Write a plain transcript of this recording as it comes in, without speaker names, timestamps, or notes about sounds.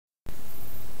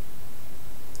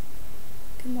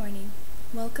Good morning.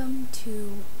 Welcome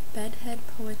to Bedhead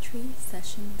Poetry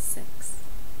Session 6.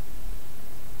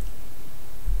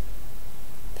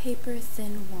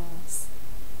 Paper-thin walls.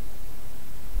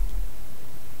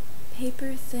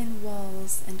 Paper-thin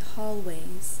walls and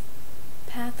hallways,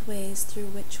 pathways through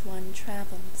which one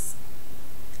travels.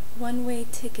 One-way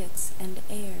tickets and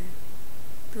air,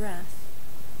 breath,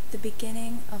 the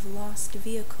beginning of lost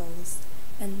vehicles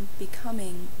and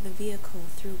becoming the vehicle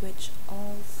through which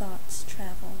all thoughts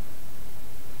travel.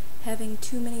 Having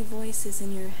too many voices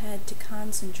in your head to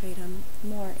concentrate on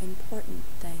more important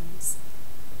things.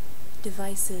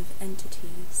 Divisive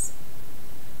entities.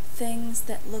 Things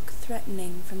that look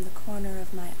threatening from the corner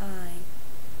of my eye.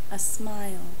 A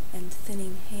smile and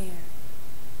thinning hair.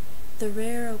 The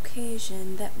rare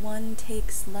occasion that one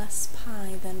takes less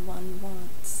pie than one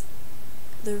wants.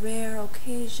 The rare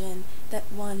occasion that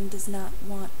one does not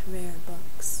want rare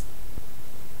books.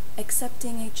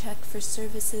 Accepting a check for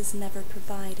services never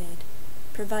provided,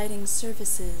 providing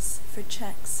services for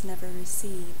checks never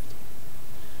received.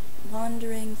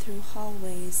 Wandering through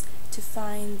hallways to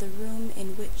find the room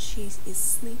in which she is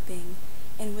sleeping,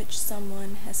 in which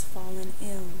someone has fallen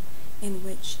ill, in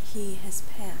which he has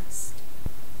passed.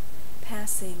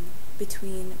 Passing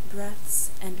between breaths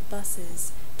and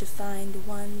buses to find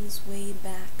one's way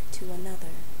back to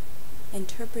another,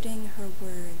 interpreting her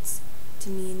words to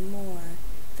mean more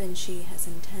than she has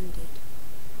intended.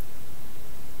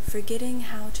 Forgetting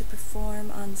how to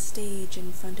perform on stage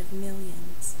in front of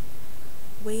millions,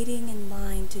 waiting in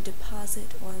line to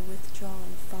deposit or withdraw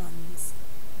funds,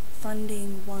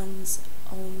 funding one's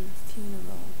own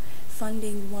funeral,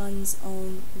 funding one's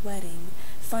own wedding,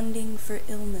 funding for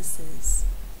illnesses,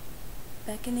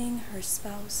 beckoning her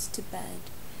spouse to bed,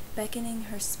 beckoning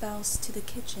her spouse to the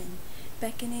kitchen,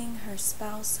 beckoning her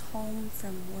spouse home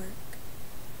from work,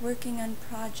 working on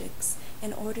projects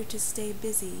in order to stay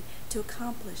busy, to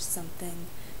accomplish something,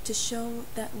 to show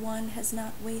that one has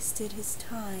not wasted his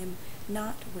time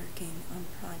not working on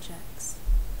projects.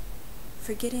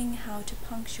 Forgetting how to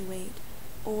punctuate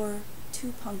or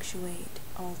to punctuate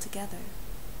altogether.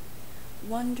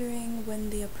 Wondering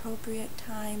when the appropriate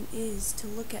time is to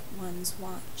look at one's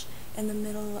watch in the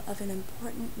middle of an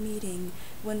important meeting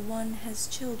when one has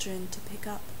children to pick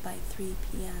up by 3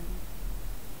 p.m.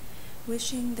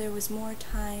 Wishing there was more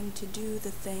time to do the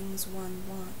things one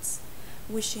wants,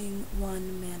 wishing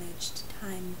one managed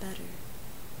time better.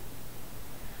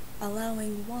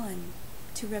 Allowing one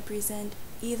to represent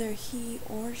either he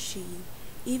or she,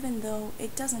 even though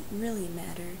it doesn't really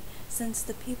matter, since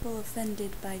the people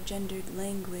offended by gendered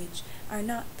language are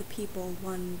not the people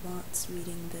one wants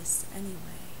reading this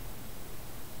anyway.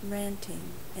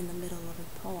 Ranting in the middle of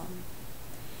a poem.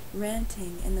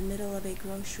 Ranting in the middle of a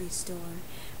grocery store.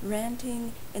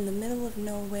 Ranting in the middle of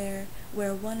nowhere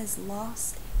where one is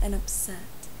lost and upset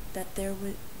that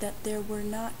there were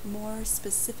not more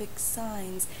specific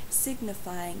signs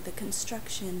signifying the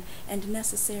construction and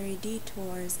necessary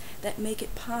detours that make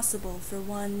it possible for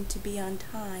one to be on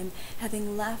time,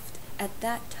 having left at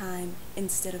that time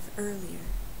instead of earlier.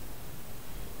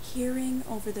 Hearing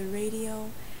over the radio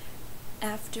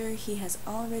after he has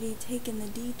already taken the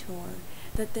detour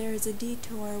that there is a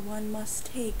detour one must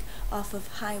take off of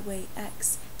Highway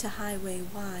X to Highway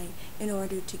Y in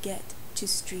order to get to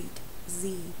Street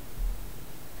Z.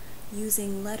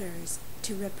 Using letters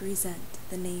to represent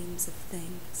the names of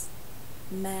things.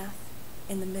 Math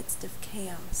in the midst of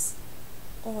chaos.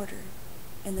 Order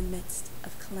in the midst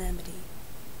of calamity.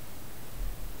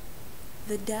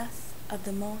 The death of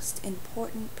the most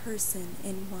important person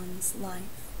in one's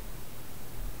life.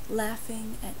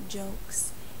 Laughing at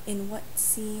jokes in what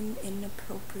seem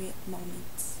inappropriate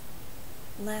moments.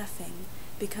 Laughing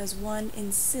because one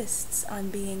insists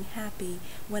on being happy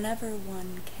whenever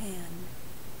one can.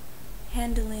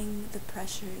 Handling the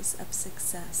pressures of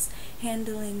success,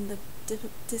 handling the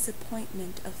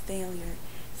disappointment of failure,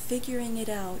 figuring it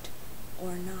out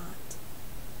or not.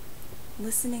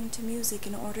 Listening to music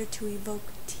in order to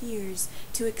evoke tears,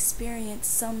 to experience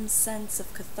some sense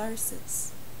of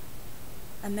catharsis.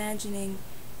 Imagining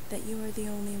that you are the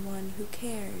only one who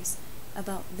cares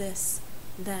about this,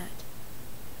 that,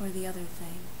 or the other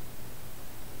thing.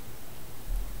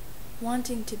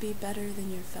 Wanting to be better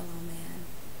than your fellow man.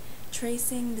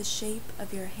 Tracing the shape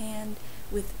of your hand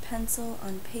with pencil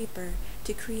on paper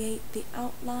to create the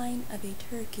outline of a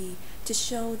turkey to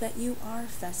show that you are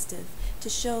festive, to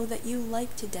show that you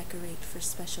like to decorate for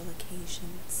special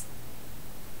occasions.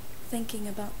 Thinking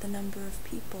about the number of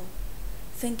people,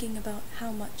 thinking about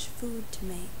how much food to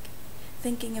make,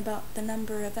 thinking about the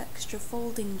number of extra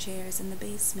folding chairs in the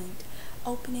basement,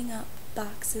 opening up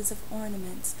boxes of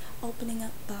ornaments, opening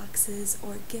up boxes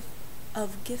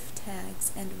of gift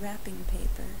tags and wrapping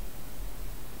paper,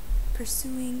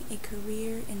 pursuing a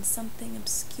career in something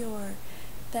obscure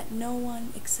that no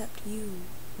one except you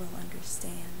will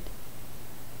understand,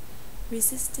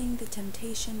 resisting the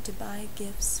temptation to buy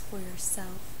gifts for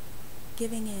yourself,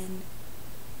 giving in,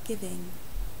 giving,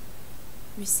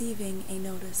 receiving a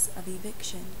notice of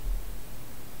eviction,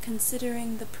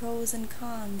 considering the pros and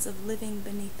cons of living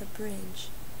beneath a bridge,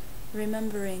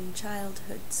 remembering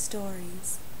childhood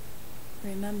stories,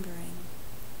 remembering,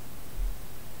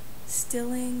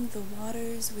 stilling the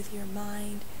waters with your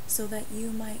mind so that you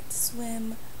might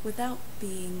swim without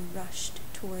being rushed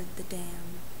toward the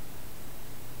dam,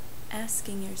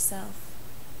 asking yourself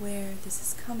where this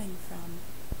is coming from,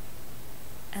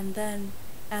 and then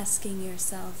asking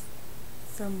yourself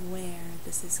from where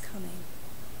this is coming.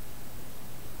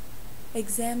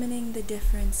 Examining the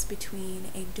difference between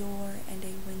a door and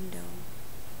a window,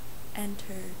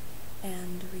 enter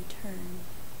and return.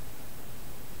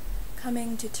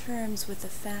 Coming to terms with the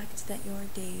fact that your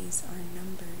days are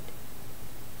numbered.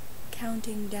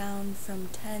 Counting down from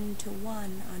 10 to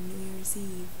 1 on New Year's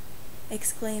Eve,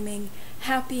 exclaiming,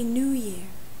 "Happy New Year!"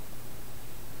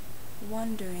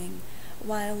 Wondering,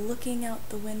 while looking out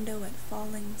the window at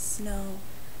falling snow,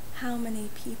 how many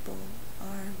people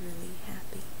are really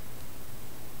happy.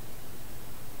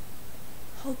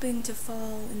 Hoping to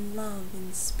fall in love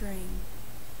in spring,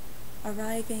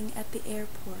 arriving at the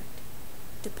airport,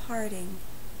 departing,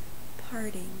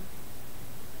 parting,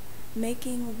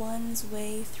 making one's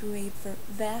way through a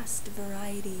vast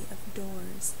variety of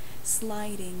doors,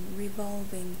 sliding,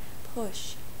 revolving,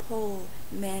 push, pull,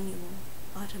 manual,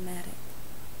 automatic.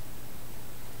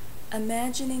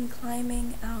 Imagining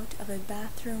climbing out of a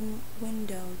bathroom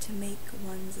window to make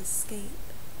one's escape.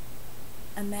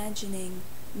 Imagining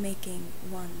making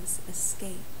one's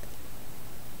escape.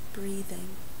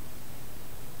 Breathing.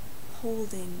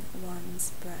 Holding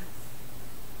one's breath.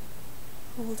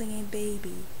 Holding a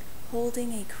baby.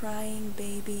 Holding a crying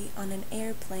baby on an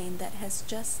airplane that has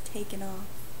just taken off.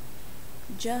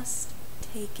 Just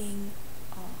taking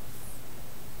off.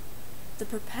 The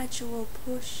perpetual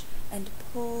push and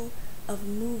pull of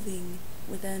moving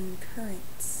within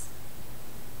currents,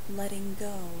 letting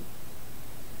go,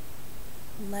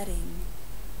 letting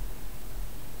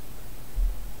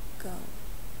go.